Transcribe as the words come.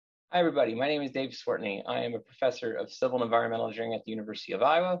Hi, everybody. My name is Dave Cwiertney. I am a professor of civil and environmental engineering at the University of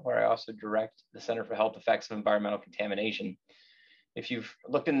Iowa, where I also direct the Center for Health Effects of Environmental Contamination. If you've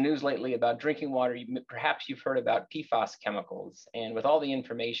looked in the news lately about drinking water, perhaps you've heard about PFAS chemicals. And with all the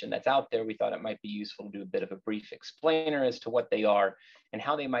information that's out there, we thought it might be useful to do a bit of a brief explainer as to what they are and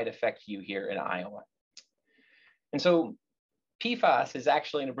how they might affect you here in Iowa. And so PFAS is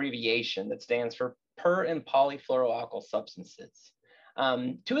actually an abbreviation that stands for per and polyfluoroalkyl substances.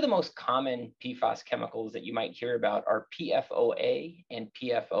 Two of the most common PFAS chemicals that you might hear about are PFOA and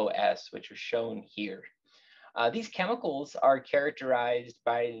PFOS, which are shown here. These chemicals are characterized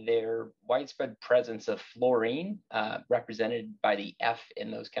by their widespread presence of fluorine, represented by the F in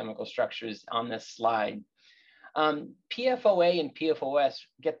those chemical structures on this slide. PFOA and PFOS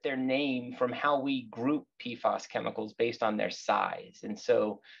get their name from how we group PFAS chemicals based on their size. And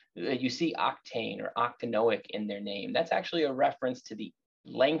so you see octane or octanoic in their name. That's actually a reference to the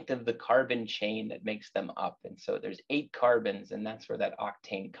length of the carbon chain that makes them up. And so there's 8 carbons, and that's where that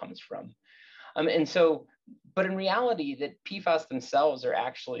octane comes from. But in reality, that PFAS themselves are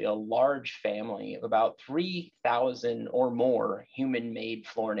actually a large family of about 3,000 or more human-made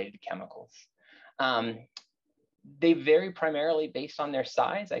fluorinated chemicals. They vary primarily based on their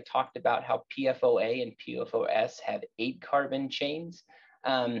size. I talked about how PFOA and PFOS have 8 carbon chains.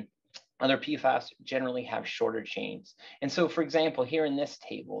 Other PFAS generally have shorter chains. And so, for example, here in this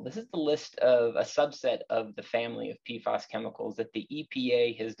table, this is the list of a subset of the family of PFAS chemicals that the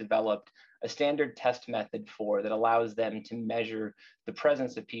EPA has developed a standard test method for that allows them to measure the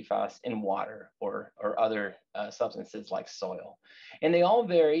presence of PFAS in water or other substances like soil. And they all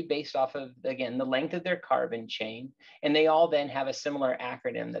vary based off of, again, the length of their carbon chain. And they all then have a similar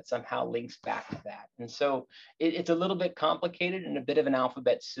acronym that somehow links back to that. And so it's a little bit complicated and a bit of an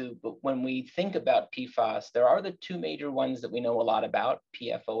alphabet soup. But when we think about PFAS, there are the 2 major ones that we know a lot about,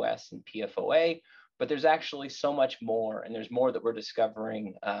 PFOS and PFOA. But there's actually so much more, and there's more that we're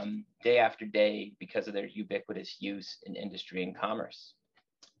discovering day after day because of their ubiquitous use in industry and commerce.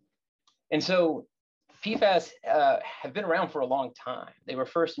 And so PFAS have been around for a long time. They were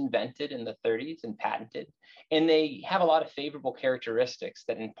first invented in the 30s and patented, and they have a lot of favorable characteristics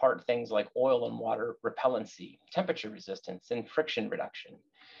that impart things like oil and water repellency, temperature resistance, and friction reduction.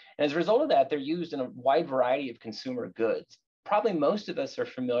 And as a result of that, they're used in a wide variety of consumer goods. Probably most of us are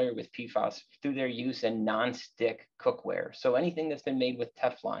familiar with PFAS through their use in non-stick cookware. So anything that's been made with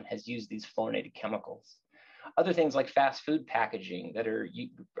Teflon has used these fluorinated chemicals. Other things like fast food packaging that are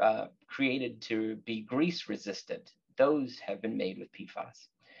created to be grease resistant, those have been made with PFAS.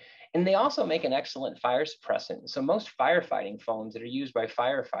 And they also make an excellent fire suppressant. So most firefighting foams that are used by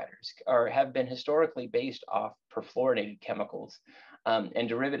firefighters have been historically based off perfluorinated chemicals and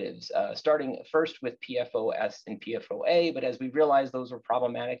derivatives, starting first with PFOS and PFOA. But as we realized those were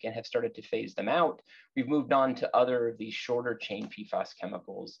problematic and have started to phase them out, we've moved on to other of these shorter chain PFAS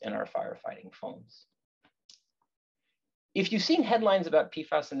chemicals in our firefighting foams. If you've seen headlines about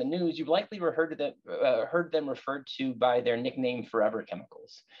PFAS in the news, you've likely heard them referred to by their nickname forever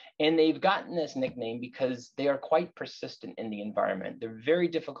chemicals. And they've gotten this nickname because they are quite persistent in the environment. They're very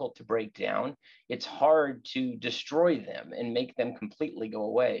difficult to break down. It's hard to destroy them and make them completely go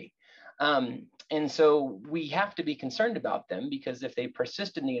away. And so we have to be concerned about them because if they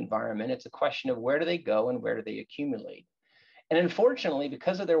persist in the environment, it's a question of where do they go and where do they accumulate. And unfortunately,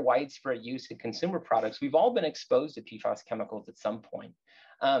 because of their widespread use in consumer products, we've all been exposed to PFAS chemicals at some point.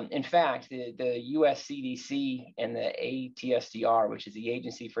 In fact, the US CDC and the ATSDR, which is the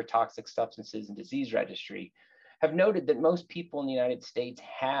Agency for Toxic Substances and Disease Registry, have noted that most people in the United States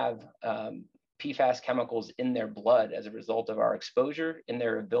have PFAS chemicals in their blood as a result of our exposure and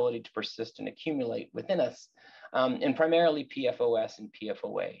their ability to persist and accumulate within us, and primarily PFOS and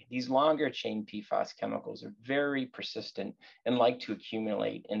PFOA. These longer chain PFAS chemicals are very persistent and like to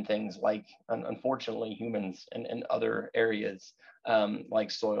accumulate in things like, unfortunately, humans and other areas like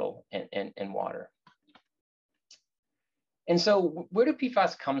soil and water. And so where do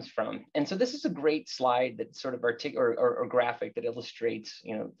PFAS comes from? And so this is a great slide that sort of or graphic that illustrates,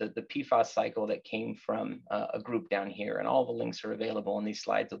 the PFAS cycle that came from a group down here. And all the links are available, and these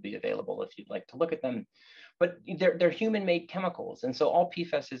slides will be available if you'd like to look at them. But they're human-made chemicals. And so all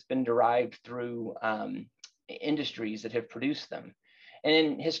PFAS has been derived through industries that have produced them.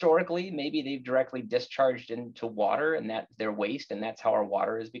 And historically, maybe they've directly discharged into water and that their waste, and that's how our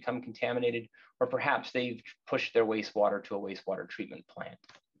water has become contaminated, or perhaps they've pushed their wastewater to a wastewater treatment plant.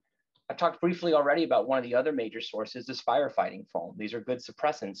 I've talked briefly already about one of the other major sources is firefighting foam. These are good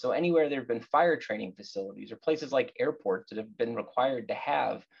suppressants. So anywhere there have been fire training facilities or places like airports that have been required to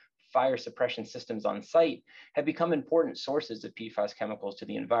have fire suppression systems on site have become important sources of PFAS chemicals to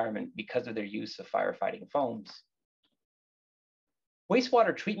the environment because of their use of firefighting foams.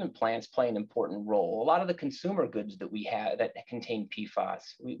 Wastewater treatment plants play an important role. A lot of the consumer goods that we have that contain PFAS,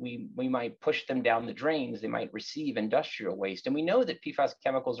 we might push them down the drains, they might receive industrial waste. And we know that PFAS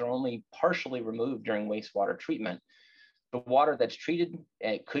chemicals are only partially removed during wastewater treatment. The water that's treated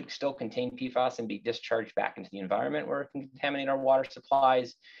could still contain PFAS and be discharged back into the environment where it can contaminate our water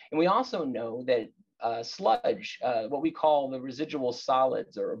supplies. And we also know that sludge, what we call the residual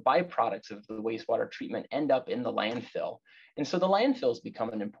solids or byproducts of the wastewater treatment, end up in the landfill. And so the landfills become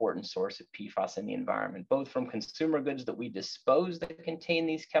an important source of PFAS in the environment, both from consumer goods that we dispose that contain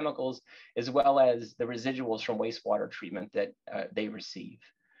these chemicals, as well as the residuals from wastewater treatment that they receive.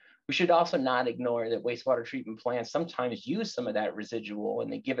 We should also not ignore that wastewater treatment plants sometimes use some of that residual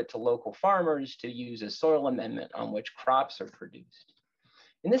and they give it to local farmers to use as soil amendment on which crops are produced.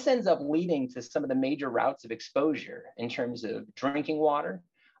 And this ends up leading to some of the major routes of exposure in terms of drinking water,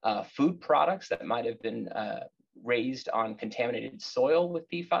 food products that might have been raised on contaminated soil with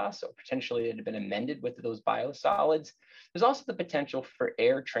PFAS, or potentially it had been amended with those biosolids. There's also the potential for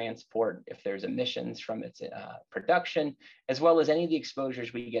air transport if there's emissions from its production, as well as any of the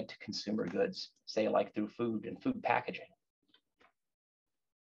exposures we get to consumer goods, say like through food and food packaging.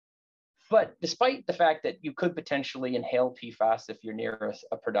 But despite the fact that you could potentially inhale PFAS if you're near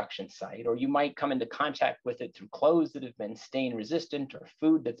a production site, or you might come into contact with it through clothes that have been stain resistant or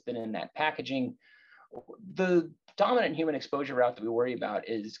food that's been in that packaging, the dominant human exposure route that we worry about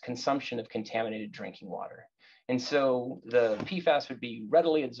is consumption of contaminated drinking water. And so the PFAS would be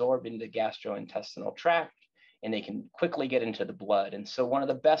readily absorbed into the gastrointestinal tract, and they can quickly get into the blood. And so one of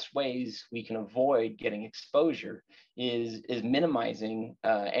the best ways we can avoid getting exposure is minimizing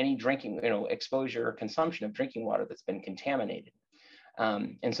any drinking, exposure or consumption of drinking water that's been contaminated.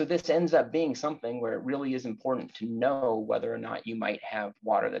 And so this ends up being something where it really is important to know whether or not you might have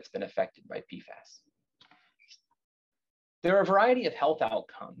water that's been affected by PFAS. There are a variety of health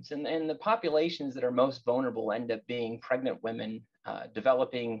outcomes, and the populations that are most vulnerable end up being pregnant women,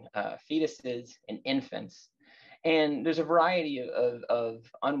 developing fetuses, and infants. And there's a variety of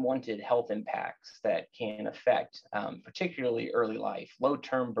unwanted health impacts that can affect particularly early life: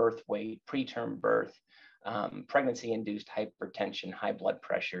 low-term birth weight, preterm birth, pregnancy-induced hypertension, high blood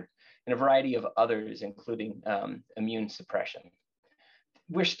pressure, and a variety of others, including immune suppression.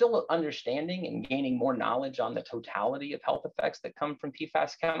 We're still understanding and gaining more knowledge on the totality of health effects that come from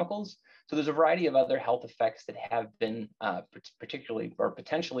PFAS chemicals. So there's a variety of other health effects that have been particularly or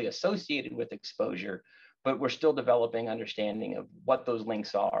potentially associated with exposure, but we're still developing understanding of what those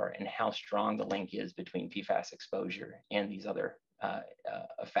links are and how strong the link is between PFAS exposure and these other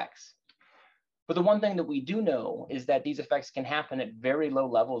effects. But the one thing that we do know is that these effects can happen at very low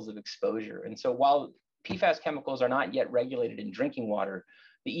levels of exposure. And so while PFAS chemicals are not yet regulated in drinking water,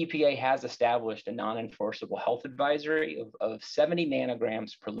 the EPA has established a non-enforceable health advisory of 70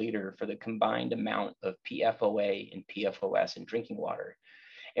 nanograms per liter for the combined amount of PFOA and PFOS in drinking water.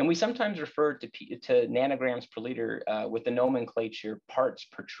 And we sometimes refer to nanograms per liter with the nomenclature parts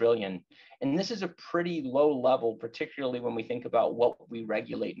per trillion. And this is a pretty low level, particularly when we think about what we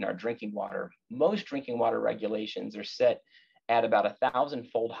regulate in our drinking water. Most drinking water regulations are set at about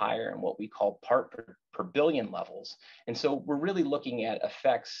 1,000-fold higher in what we call part per billion levels. And so we're really looking at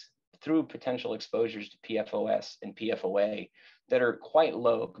effects through potential exposures to PFOS and PFOA that are quite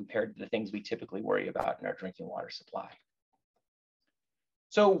low compared to the things we typically worry about in our drinking water supply.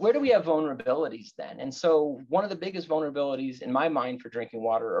 So where do we have vulnerabilities then? And so one of the biggest vulnerabilities in my mind for drinking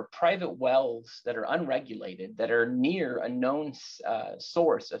water are private wells that are unregulated, that are near a known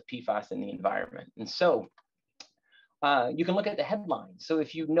source of PFAS in the environment. And so you can look at the headlines. So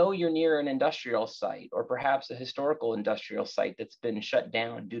if you know you're near an industrial site or perhaps a historical industrial site that's been shut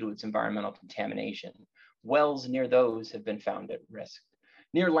down due to its environmental contamination, wells near those have been found at risk.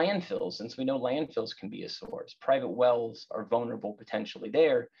 Near landfills, since we know landfills can be a source, private wells are vulnerable potentially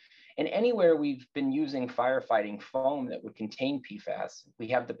there. And anywhere we've been using firefighting foam that would contain PFAS, we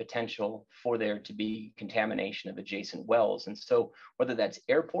have the potential for there to be contamination of adjacent wells. And so whether that's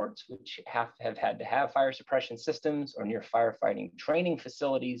airports, which have had to have fire suppression systems, or near firefighting training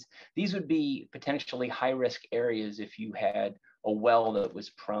facilities, these would be potentially high-risk areas if you had a well that was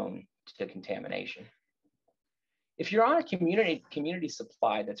prone to contamination. If you're on a community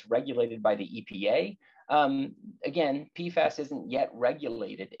supply that's regulated by the EPA, again, PFAS isn't yet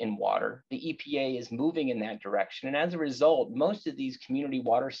regulated in water. The EPA is moving in that direction. And as a result, most of these community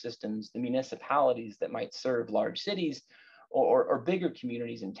water systems, the municipalities that might serve large cities, or bigger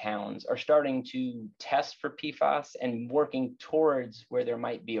communities and towns are starting to test for PFAS and working towards where there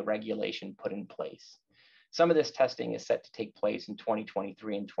might be a regulation put in place. Some of this testing is set to take place in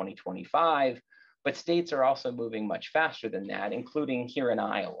 2023 and 2025, but states are also moving much faster than that, including here in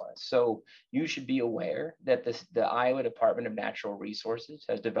Iowa. So you should be aware that the Iowa Department of Natural Resources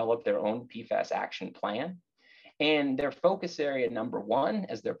has developed their own PFAS action plan. And their focus area number one,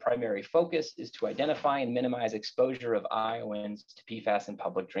 as their primary focus, is to identify and minimize exposure of Iowans to PFAS in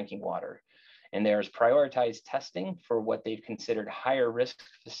public drinking water. And there's prioritized testing for what they've considered higher risk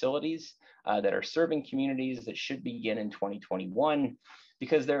facilities that are serving communities that should begin in 2021,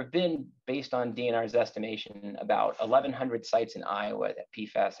 because there have been, based on DNR's estimation, about 1,100 sites in Iowa that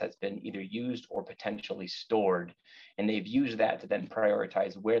PFAS has been either used or potentially stored. And they've used that to then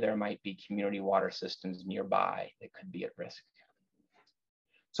prioritize where there might be community water systems nearby that could be at risk.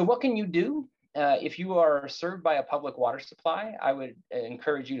 So what can you do? If you are served by a public water supply, I would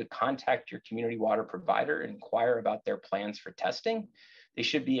encourage you to contact your community water provider and inquire about their plans for testing. They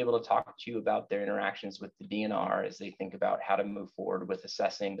should be able to talk to you about their interactions with the DNR as they think about how to move forward with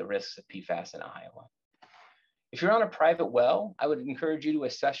assessing the risks of PFAS in Iowa. If you're on a private well, I would encourage you to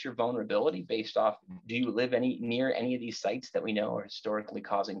assess your vulnerability based off, do you live near any of these sites that we know are historically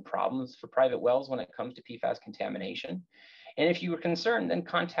causing problems for private wells when it comes to PFAS contamination? And if you are concerned, then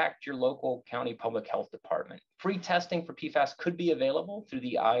contact your local county public health department. Free testing for PFAS could be available through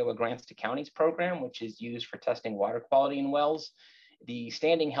the Iowa Grants to Counties program, which is used for testing water quality in wells. The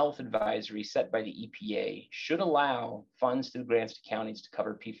standing health advisory set by the EPA should allow funds through grants to counties to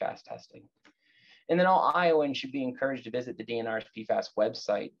cover PFAS testing. And then all Iowans should be encouraged to visit the DNR's PFAS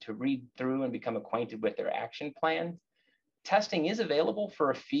website to read through and become acquainted with their action plan. Testing is available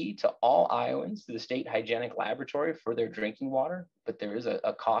for a fee to all Iowans through the State Hygienic Laboratory for their drinking water, but there is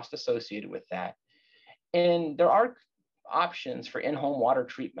a cost associated with that. And there are options for in-home water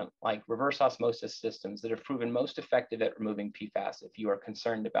treatment, like reverse osmosis systems, that have proven most effective at removing PFAS if you are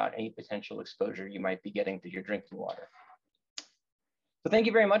concerned about any potential exposure you might be getting to your drinking water. So thank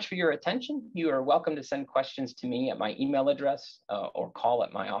you very much for your attention. You are welcome to send questions to me at my email address or call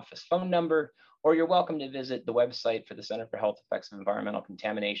at my office phone number, or you're welcome to visit the website for the Center for Health Effects of Environmental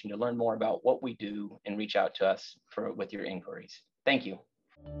Contamination to learn more about what we do and reach out to us with your inquiries. Thank you.